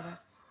అన్నారు కదా.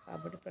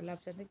 కాబట్టి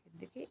ప్రొలాప్స్ అంటే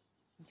కిందికి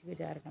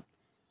దిగజారడం.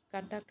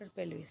 కంట్రాక్టెడ్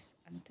పెల్విస్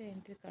అంటే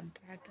ఏంటి,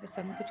 కంట్రాక్టెడ్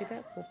సంకుచిత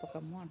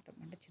పూపకము అంటాం.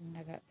 అంటే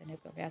చిన్నగా, దాని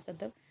యొక్క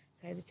వ్యాసర్థం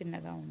సైజు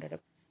చిన్నగా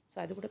ఉండడం. సో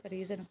అది కూడా ఒక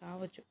రీజన్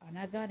కావచ్చు.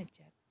 అనగా అని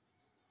ఇచ్చారు.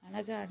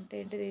 అనగా అంటే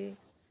ఏంటిది,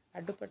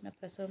 అడ్డుపడిన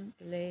ప్రసవం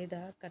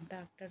లేదా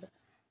కంట్రాక్టెడ్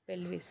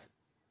పెల్విస్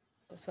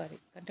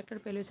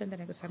కంట్రాక్టెడ్ పెల్విస్ అంటే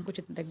దాని యొక్క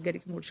సంకుచితం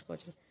దగ్గరికి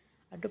ముడుచుకోవచ్చు.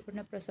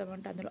 అడ్డుపడిన ప్రసవం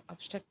అంటే అందులో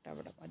అబ్స్ట్రక్ట్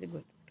అవ్వడం, అది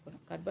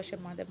గుర్తుపెట్టుకున్నాం. గర్భాశయ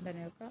మాధ్యమం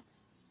దాని యొక్క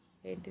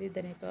ఏంటిది,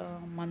 దాని యొక్క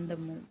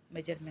మందము,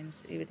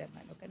 మెజర్మెంట్స్ ఈ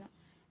విధంగా. ఓకేనా?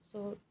 సో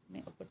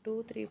ఒక 2,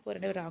 3, 4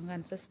 అనేవి wrong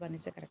answers, 1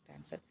 is the correct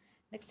answer.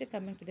 Next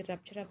coming to the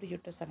rupture of the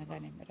uterus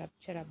అనగానేమి,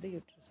 రప్చర్ ఆఫ్ ది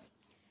యూట్రస్,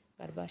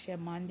 గర్భాశయ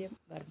మాంద్యం,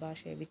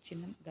 గర్భాశయ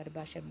విచ్ఛిన్నం,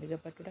 గర్భాశయం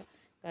బిగపట్టుట,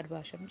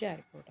 గర్భాశయం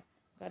జారిపోవడం.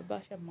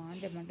 గర్భాశయ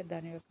మాంద్యం అంటే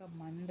దాని యొక్క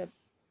మందం,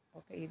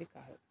 ఇది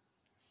కాదు.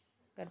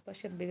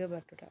 గర్భాశయం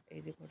బిగపట్టుట,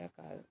 ఇది కూడా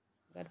కాదు.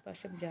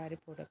 గర్భాశయం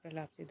జారిపోవడం,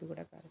 ప్రలాప్స్, ఇది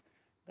కూడా కాదు.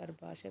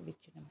 గర్భాశయ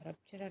విచ్ఛిన్నం.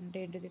 రప్చర్ అంటే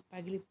ఏంటిది,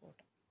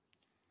 పగిలిపోవటం.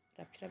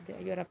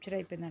 రప్చర్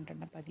అయిపోయింది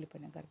అంటున్నా,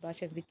 పగిలిపోయిన.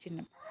 గర్భాశయం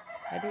విచ్ఛిన్నం,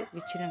 అది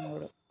విచ్ఛిన్నం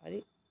మూడు, అది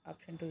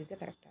option 2 is the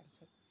correct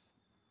answer.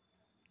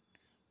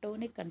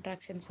 Tonic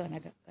contractions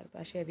అనగా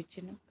గర్భాశయ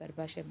విచ్ఛిన్నం,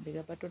 గర్భాశయం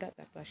బిగపట్టుట,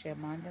 గర్భాశయ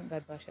మాంద్యం,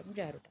 గర్భాశయం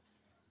జారుట.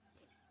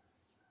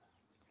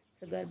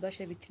 సో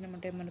గర్భాశయ విచ్ఛిన్నం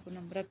అంటే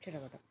ఏమనుకున్నాం, రప్చర్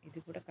అవ్వడం, ఇది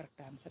కూడా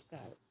కరెక్ట్ ఆన్సర్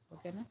కాదు.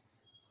 ఓకేనా?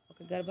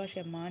 ఒక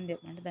గర్భాశయ మాంద్యం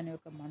అంటే దాని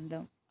యొక్క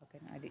మందం,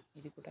 ఓకేనా,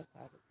 ఇది కూడా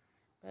కాదు.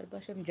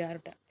 గర్భాశయం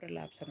జారుట,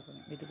 ప్రలాప్స్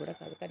అనుకున్నాం, ఇది కూడా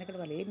కాదు. కానీ ఇక్కడ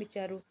వాళ్ళు ఏమి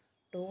ఇచ్చారు,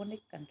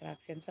 టోనిక్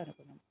కంట్రాక్షన్స్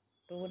అనుకున్నాం.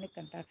 టోనిక్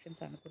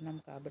కంట్రాక్షన్స్ అనుకున్నాం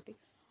కాబట్టి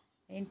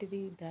ఏంటిది,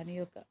 దాని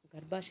యొక్క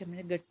గర్భాశయం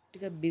అనేది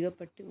గట్టిగా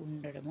బిగపట్టి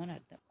ఉండడం అని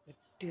అర్థం,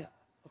 గట్టిగా.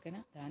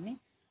 ఓకేనా? దాన్ని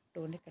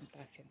టోనిక్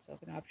కంట్రాక్షన్స్.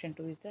 ఓకేనా? Option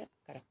 2 is the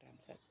correct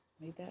answer.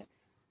 మిగతా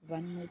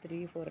 1, 3,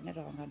 4 అనే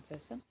రాంగ్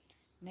ఆన్సర్స్.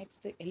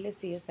 నెక్స్ట్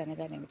LSCS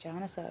అనగానేమి,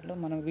 చాలాసార్లు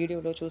మనం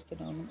వీడియోలో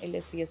చూస్తూనే ఉన్నాం.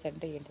 LSCS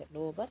అంటే ఏంటి,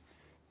 lower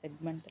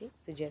segmental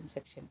season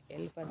section,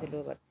 L for the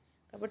lower.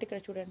 కాబట్టి ఇక్కడ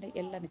చూడండి,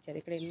 ఎల్ అని ఇచ్చారు.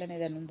 ఇక్కడ ఎల్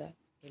అనేది అని ఉందా,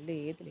 ఎల్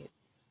ఏది లేదు.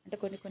 అంటే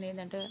కొన్ని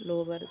ఏంటంటే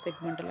లోవర్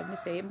సెగ్మెంటల్ అన్నీ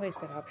సేమ్గా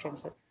ఇస్తారు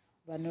ఆప్షన్స్.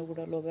 1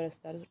 కూడా లోవర్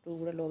ఇస్తారు, 2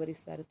 కూడా లోవర్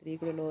ఇస్తారు, 3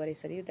 కూడా లోవర్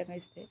ఇస్తారు. ఈ విధంగా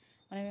ఇస్తే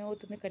మనం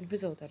ఏమవుతుంది,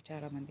 కన్ఫ్యూజ్ అవుతారు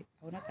చాలామంది,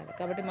 అవునా కదా.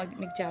 కాబట్టి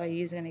మీకు చాలా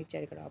ఈజీగానే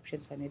ఇచ్చారు ఇక్కడ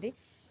ఆప్షన్స్ అనేది.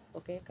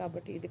 ఓకే,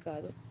 కాబట్టి ఇది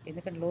కాదు,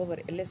 ఎందుకంటే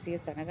లోవర్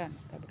LSCS అనగా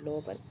కాబట్టి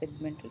lower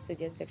segmental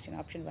season section,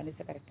 option 1 is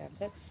the correct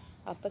answer.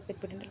 Upper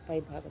segment అంటే పై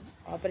భాగం,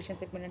 ఆపరేషన్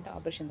సెగ్మెంట్ అంటే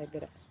ఆపరేషన్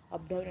దగ్గర,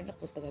 అబ్డామిన్ అంటే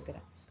పొట్ట దగ్గర.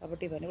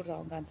 కాబట్టి ఇవన్నీ కూడా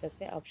wrong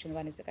ఆన్సర్సే. Option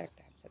 1 is the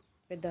correct answer.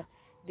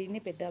 దీన్ని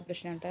పెద్ద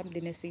ఆపరేషన్ అంటారు,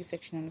 దీన్ని C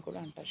సెక్షన్ అని కూడా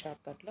అంటారు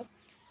షార్ట్కట్లో.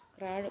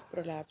 క్రాడ్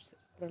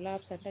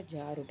ప్రొలాప్స్ అంటే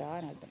జారుట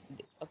అని అర్థం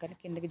ఉంది. ఓకేనా?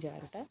 కిందకి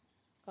జారుట.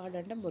 కార్డ్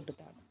అంటే బొడ్డు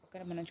తాడు.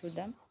 ఓకేనా? మనం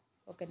చూద్దాం.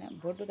 ఓకేనా?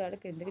 బొడ్డు తాడు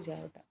కిందకి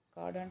జారుట.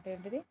 కార్డ్ అంటే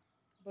ఏంటిది,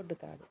 బొడ్డు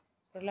తాడు.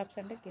 ప్రొలాప్స్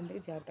అంటే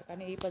కిందకి జారుట.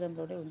 కానీ ఈ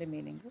పదంలోనే ఉంది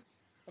మీనింగ్.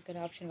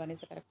 ఓకేనా? Option 1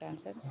 is the correct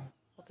answer.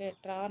 Okay,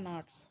 ట్రా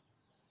నాట్స్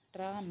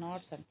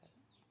అంటారు.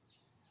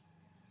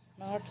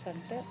 నాట్స్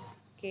అంటే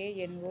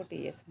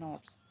KNOTS,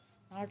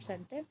 నాట్స్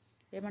అంటే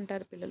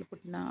ఏమంటారు, పిల్లలు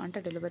పుట్టిన అంటే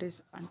డెలివరీస్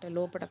అంటే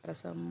లోపల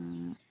ప్రసవం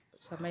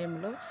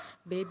సమయంలో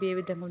బేబీ ఏ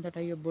విధంగా ఉందట,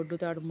 అయ్యో బొడ్డు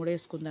తాడు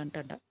ముడేసుకుందంట.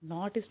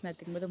 నాట్ ఇస్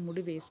నథింగ్ మీద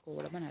ముడి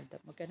వేసుకోవడం అని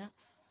అర్థం. ఓకేనా?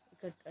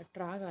 ఇక్కడ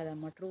ట్రా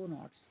కాదమ్మా, ట్రూ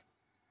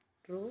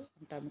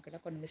అంటాం. ఇక్కడ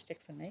కొన్ని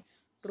మిస్టేక్స్ ఉన్నాయి.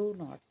 ట్రూ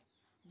నాట్స్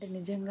అంటే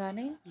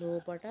నిజంగానే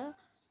లోపల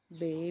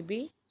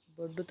బేబీ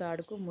బొడ్డు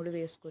తాడుకు ముడి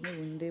వేసుకొని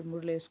ఉంది,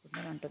 ముడులు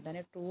వేసుకుందని అంటుంది.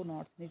 దాన్ని ట్రూ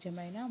నాట్స్,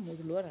 నిజమైన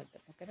ముడులు అని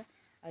అర్థం. ఓకేనా?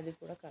 అది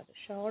కూడా కాదు.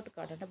 షార్ట్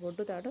కార్డ్ అంటే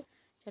బొడ్డు తాడు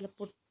చాలా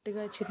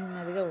పొట్టిగా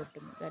చిన్నదిగా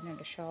ఉంటుంది, దాన్ని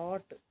అంటే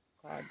షార్ట్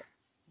కార్డ్.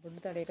 బొడ్డు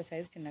తాడు యొక్క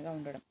సైజు చిన్నగా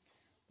ఉండడం.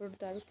 బొడ్డు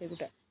తాడు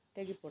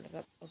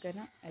తెగిపోవడం.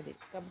 ఓకేనా? అది.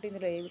 కాబట్టి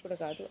ఇందులో ఏవి కూడా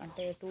కాదు,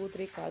 అంటే 2,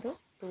 3 కాదు,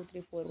 2,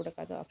 3, 4 కూడా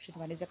కాదు. Option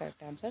 1 is the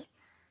correct answer.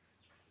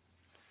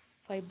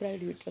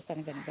 Fibroid uterus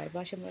అనగానే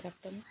గర్భాశయంలో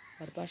రక్తం,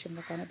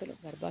 గర్భాశయంలో కణుతులు,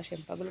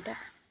 గర్భాశయం పగులుట,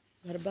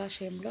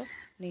 గర్భాశయంలో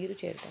నీరు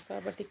చేరుట.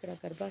 కాబట్టి ఇక్కడ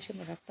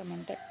గర్భాశయంలో రక్తం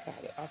అంటే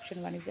కాదు.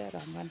 Option 1 is the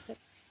wrong answer.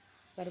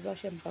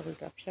 గర్భాశయం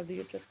పగులుట, రప్చర్ ఆఫ్ ది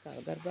యూట్రస్ కాదు.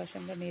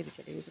 గర్భాశయంలో నీరు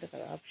చేరుట, ఇవి కూడా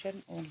కాదు. Option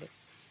only.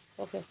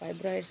 ఓకే,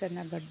 ఫైబ్రాయిడ్స్ అన్న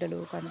గడ్డలు,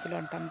 కణుతులు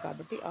అంటాం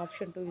కాబట్టి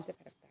option 2 is the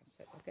correct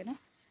answer. ఓకేనా?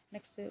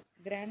 నెక్స్ట్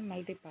గ్రాండ్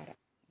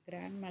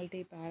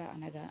మల్టీపారా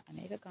అనగా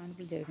అనేక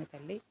కాన్పులు జరిగిన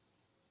తల్లి,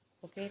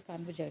 ఒకే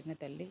కాన్పు జరిగిన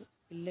తల్లి,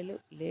 పిల్లలు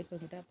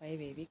లేకుండా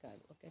పైవేవి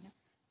కాదు. ఓకేనా?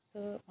 సో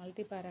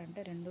మల్టీపారా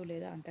అంటే 2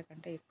 లేదా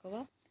అంతకంటే ఎక్కువ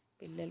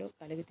పిల్లలు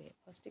కలిగితే.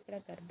 ఫస్ట్ ఇక్కడ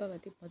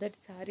గర్భవతి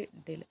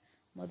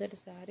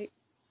మొదటిసారి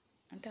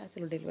అంటే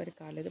అసలు డెలివరీ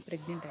కాలేదు,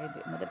 ప్రెగ్నెంట్ అయింది,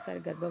 మొదటిసారి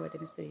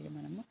గర్భవతిని స్త్రీని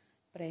మనము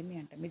ప్రైమీ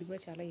అంటాం. ఇది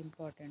కూడా చాలా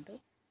ఇంపార్టెంట్.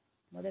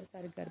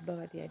 మొదటిసారి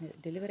గర్భవతి అయిన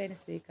డెలివరీ అయిన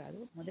స్త్రీ కాదు,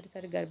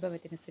 మొదటిసారి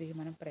గర్భవతి అయిన స్త్రీ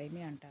మనం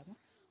ప్రైమే అంటాము.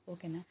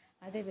 ఓకేనా.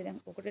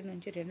 అదేవిధంగా 1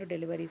 నుంచి 2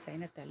 డెలివరీస్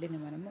అయిన తల్లిని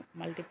మనము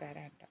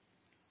మల్టీపారా అంటాం.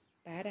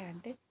 పారా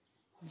అంటే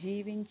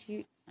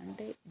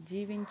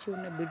జీవించి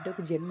ఉన్న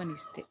బిడ్డకు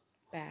జన్మనిస్తే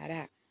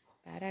పారా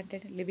అంటే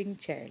లివింగ్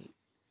చైల్డ్.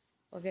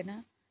 ఓకేనా.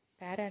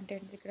 పారా అంటే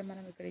ఏంటి,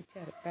 ఇక్కడ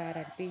ఇచ్చారు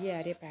పారా,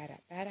 PARA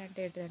పారా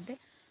అంటే ఏంటంటే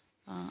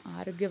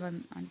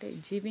అంటే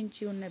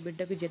జీవించి ఉన్న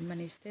బిడ్డకు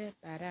జన్మనిస్తే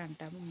పారా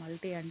అంటాము.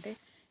 మల్టీ అంటే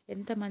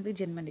ఎంతమందికి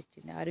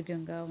జన్మనిచ్చింది,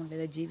 ఆరోగ్యంగా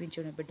ఉండేదా జీవించి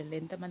ఉన్న బిడ్డలు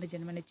ఎంతమంది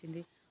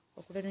జన్మనిచ్చింది,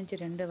 1 నుంచి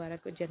 2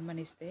 వరకు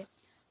జన్మనిస్తే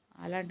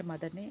అలాంటి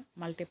మదర్ని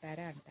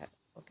మల్టీపారా అంటారు.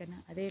 ఓకేనా.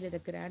 అదే లేదా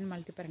గ్రాండ్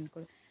మల్టీపారా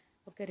అనుకో,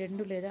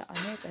 2 లేదా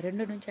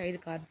 2 నుంచి 5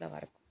 కాన్పుల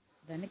వరకు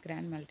దాన్ని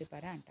గ్రాండ్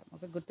మల్టీపారా అంటాం.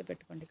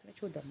 గుర్తుపెట్టుకోండి. ఇక్కడ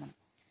చూద్దాం మనం.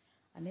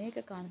 అనేక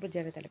కాన్పులు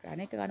జరుగుతాయి. ఇక్కడ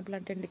అనేక కాన్పులు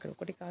అంటే ఇక్కడ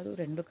 1 కాదు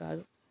 2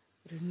 కాదు,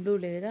 2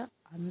 లేదా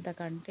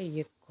అంతకంటే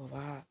ఎక్కువ,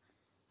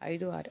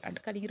 5 6 అంటే.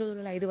 కానీ ఈ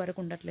రోజుల్లో 5 వరకు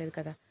ఉండట్లేదు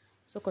కదా.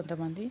 సో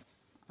కొంతమంది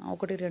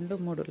 1 2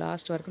 3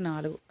 లాస్ట్ వరకు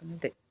 4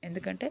 అంతే.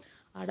 ఎందుకంటే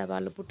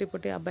ఆడవాళ్ళు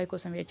పుట్టి అబ్బాయి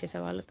కోసం వెయిట్ చేసే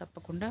వాళ్ళు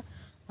తప్పకుండా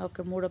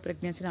 3వ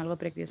ప్రెగ్నెన్సీ 4వ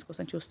ప్రెగ్నెన్సీ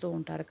కోసం చూస్తూ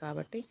ఉంటారు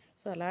కాబట్టి,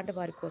 సో అలాంటి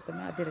వారి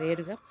కోసమే అది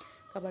రేరుగా.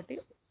 కాబట్టి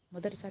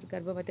మొదటిసారి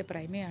గర్భవతి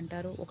ప్రైమే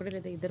అంటారు. 1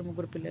 లేదా 2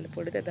 3 పిల్లలు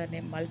పుడితే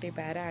దాన్ని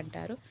మల్టీపారా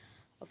అంటారు.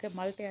 ఓకే.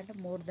 మల్టీ అంటే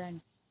మోర్ దాన్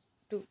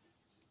 2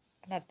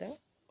 అని అర్థం.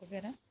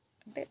 ఓకేనా.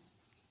 అంటే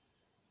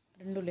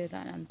 2 లేదా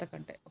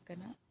అంతకంటే.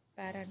 ఓకేనా.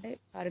 పారా అంటే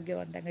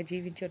ఆరోగ్యవంతంగా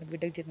జీవించి ఉన్న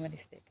బిడ్డకు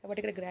జన్మనిస్తే. కాబట్టి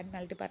ఇక్కడ గ్రాండ్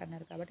మల్టీపారా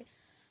అన్నారు కాబట్టి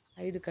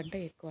 5 కంటే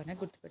ఎక్కువ అనే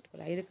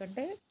గుర్తుపెట్టుకోవాలి. 5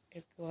 కంటే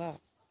ఎక్కువ.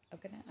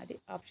 ఓకేనా. అది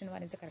ఆప్షన్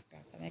 1 ఇస్ కరెక్ట్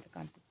ఆన్సర్. అనేక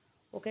కాన్పు,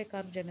 ఒకే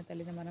కాన్పు జరిగిన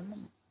తల్లిని మనము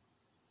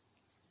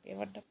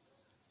ఏమంటాం,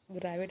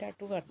 గ్రావిడా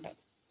 2 అంటాం.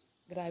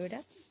 గ్రావిడా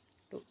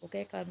 2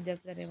 ఒకే కాన్పు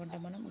జరుగుతుందని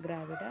ఏమంటాం మనం,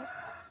 గ్రావిడా.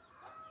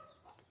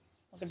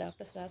 ఒక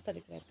డాక్టర్స్ రాస్తారు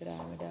ఇక్కడ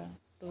గ్రావిడా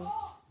 2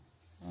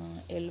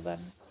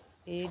 L1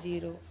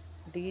 A0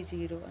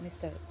 D0 అని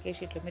ఇస్తారు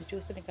కేషీట్లో. మీరు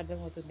చూస్తే మీకు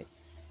అర్థమవుతుంది.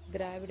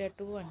 గ్రావిడా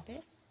 2 అంటే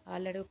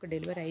ఆల్రెడీ ఒక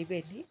డెలివరీ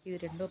అయిపోయింది, ఇది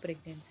 2వ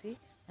ప్రెగ్నెన్సీ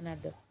అని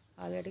అర్థం.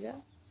 ఆల్రెడీగా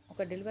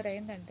ఒక డెలివరీ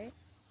అయిందంటే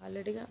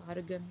ఆల్రెడీగా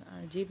ఆరోగ్యంగా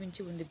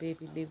జీవించి ఉంది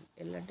బేబీ.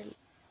 L అంటే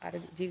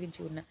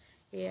జీవించి ఉన్న,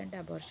 A అంటే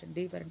అబార్షన్,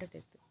 D అంటే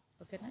డెత్.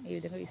 ఓకేనా. ఈ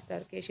విధంగా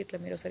ఇస్తారు కేషీట్లో.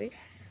 మీరు ఒకసారి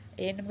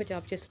ANMగా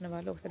జాబ్ చేస్తున్న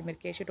వాళ్ళు ఒకసారి మీరు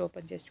కేషీట్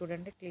ఓపెన్ చేసి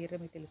చూడండి, క్లియర్గా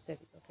మీకు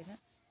తెలుస్తుంది. ఓకేనా.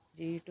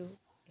 G2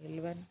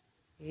 L1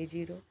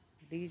 A0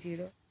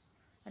 D0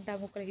 అంటే ఆ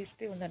ముక్కల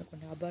హిస్టరీ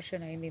ఉందనుకోండి,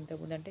 అబార్షన్ అయింది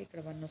ఇంతకుముందు అంటే ఇక్కడ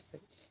 1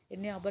 వస్తుంది.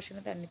 ఎన్ని అబార్షన్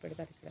అయితే అన్ని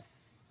పెడతారు ఇక్కడ.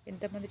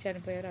 ఎంతమంది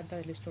చనిపోయారో అంత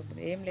లిస్ట్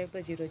ఉంటుంది. ఏం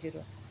లేకపోతే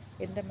 0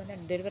 ఎంతమంది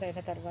డెలివరీ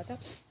అయిన తర్వాత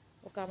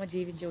ఒక ఆమె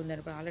జీవించి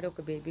ఉందనుకో, ఆల్రెడీ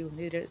ఒక బేబీ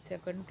ఉంది,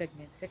 సెకండ్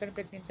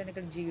ప్రెగ్నెన్సీ అని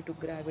ఇక్కడ G2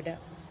 గ్రావిడా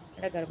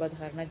అంటే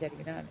గర్భధారణ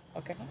జరిగిన.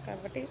 ఓకేనా.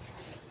 కాబట్టి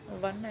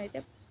 1 అయితే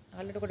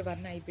ఆల్రెడీ ఒకటి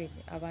 1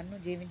 అయిపోయింది, ఆ 1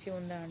 జీవించి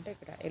ఉందా అంటే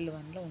ఇక్కడ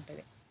L1లో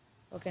ఉంటుంది.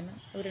 ఓకేనా.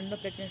 2వ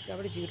ప్రెగ్నెన్సీ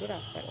కాబట్టి G2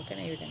 రాస్తారు.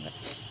 ఓకేనా. ఈ విధంగా.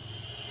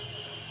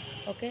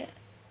 ఓకే.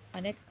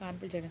 అనేక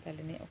కాన్పులు జరిగిన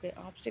తల్లిని. ఓకే.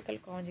 ఆబ్స్టికల్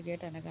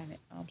కాంజుగేట్ అనగానే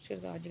ఆబ్స్టికల్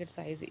కాంజుగేట్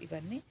సైజు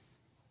ఇవన్నీ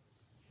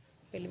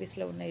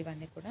పెల్విస్లో ఉన్న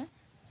ఇవన్నీ కూడా.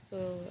 So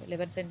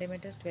 11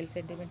 centimetres 12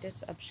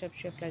 centimetres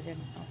అబ్స్ట్రప్షన్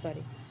pleasant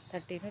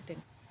 13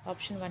 10.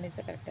 Option 1 is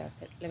the correct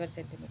answer. 11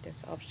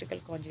 centimetres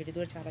obstacle conjugate. ఇది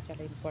కూడా చాలా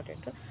చాలా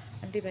ఇంపార్టెంట్.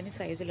 అంటే ఇవన్నీ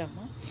సైజులు అమ్మ,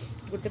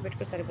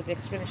 గుర్తుపెట్టుకో సరిపోతుంది,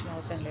 ఎక్స్ప్లెనేషన్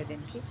అవసరం లేదు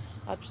దీనికి.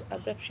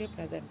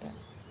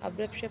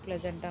 అబ్రప్షియో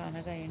ప్లజెంటా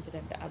అనగా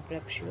ఏంటిదంటే,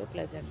 అబ్రప్షియో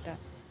ప్లజెంటా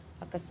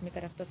ఆకస్మిక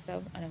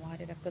రక్తస్రావం,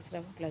 అనివార్య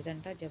రక్తస్రావం,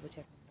 ప్లజెంటా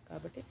జబ్బుచర్మం.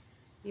 కాబట్టి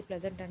ఈ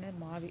ప్లజెంట్ అనేది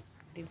మావి,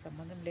 దీనికి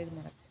సంబంధం లేదు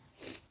మనకు.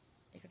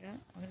 ఇక్కడ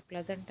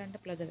ప్లజెంట్ అంటే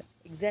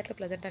ఎగ్జాక్ట్గా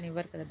ప్లజెంట్ అని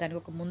ఇవ్వరు కదా, దానికి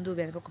ఒక ముందు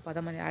వెనక ఒక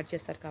పదం అని యాడ్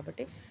చేస్తారు.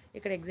 కాబట్టి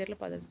ఇక్కడ ఎగ్జాక్ట్గా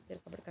పదం ఇచ్చారు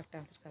కాబట్టి కరెక్ట్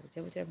ఆన్సర్ కాదు.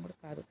 జబ్బుచర్మం కూడా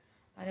కాదు.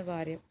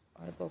 అనివార్యం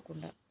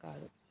అనుకోకుండా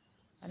కాదు.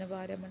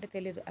 అనివార్యం అంటే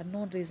తెలియదు,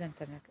 అన్నోన్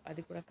రీజన్స్ అన్నట్టు,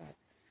 అది కూడా కాదు.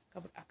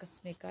 కాబట్టి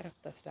ఆకస్మిక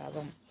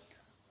రక్తస్రావం.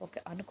 ఓకే.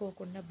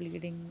 అనుకోకుండా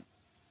బ్లీడింగ్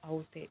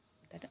అవుతే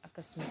దాన్ని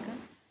ఆకస్మిక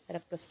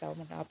రక్తస్రావం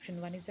అంటే option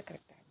 1 is the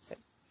correct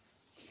answer.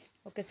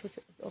 Okay.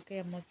 Okay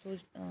అమ్మ,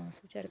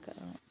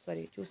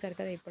 చూశారు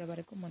కదా ఇప్పటి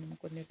వరకు మనం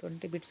కొన్ని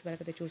 20 బిట్స్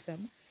వరకు అయితే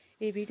చూసాము.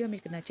 ఈ వీడియో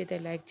మీకు నచ్చితే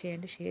లైక్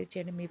చేయండి, షేర్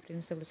చేయండి, మీ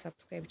ఫ్రెండ్స్ కూడా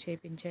సబ్స్క్రైబ్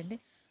చేయించండి.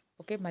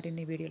 ఓకే.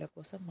 మరిన్ని వీడియోల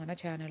కోసం మన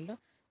ఛానల్లో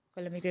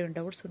ఒకవేళ మీకు ఏమైనా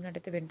డౌట్స్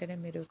ఉన్నట్టయితే వెంటనే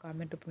మీరు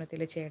కామెంట్ రూపంలో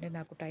తెలియచేయండి.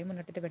 నాకు టైం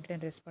ఉన్నట్టయితే వెంటనే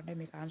రెస్పాండ్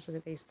అయ్యి మీకు ఆన్సర్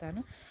అయితే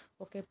ఇస్తాను.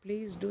 Okay.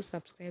 Please do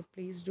subscribe,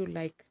 please do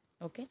like.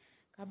 Okay.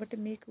 కాబట్టి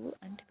మీకు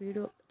అంటే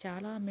వీడియో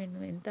చాలా నేను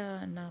ఎంత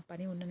నా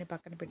పని ఉన్నని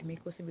పక్కన పెట్టి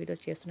మీకోసం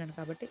వీడియోస్ చేస్తున్నాను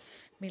కాబట్టి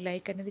మీ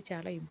లైక్ అనేది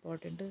చాలా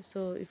important. So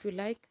if you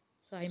like,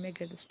 so I may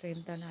get the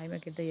strength and I may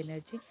get the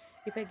energy.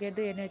 If I get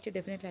the energy,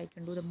 definitely I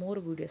can do the more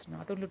videos,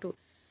 not only 2.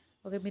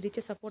 Okay. మీరు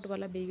ఇచ్చే support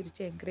వల్ల, మీరు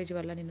ఇచ్చే encourage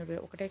వల్ల నేను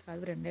 1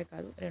 కాదు 2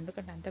 కాదు 2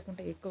 కంటే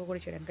అంతకుంటే ఎక్కువ కూడా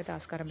చేయడానికి అయితే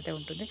ఆస్కారం అయితే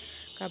ఉంటుంది.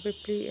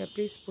 కాబట్టి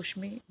please push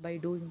me by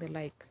doing the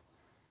like.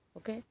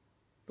 Okay.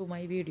 To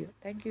my video.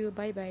 Thank you.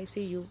 By by.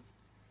 See you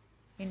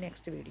in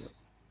next video.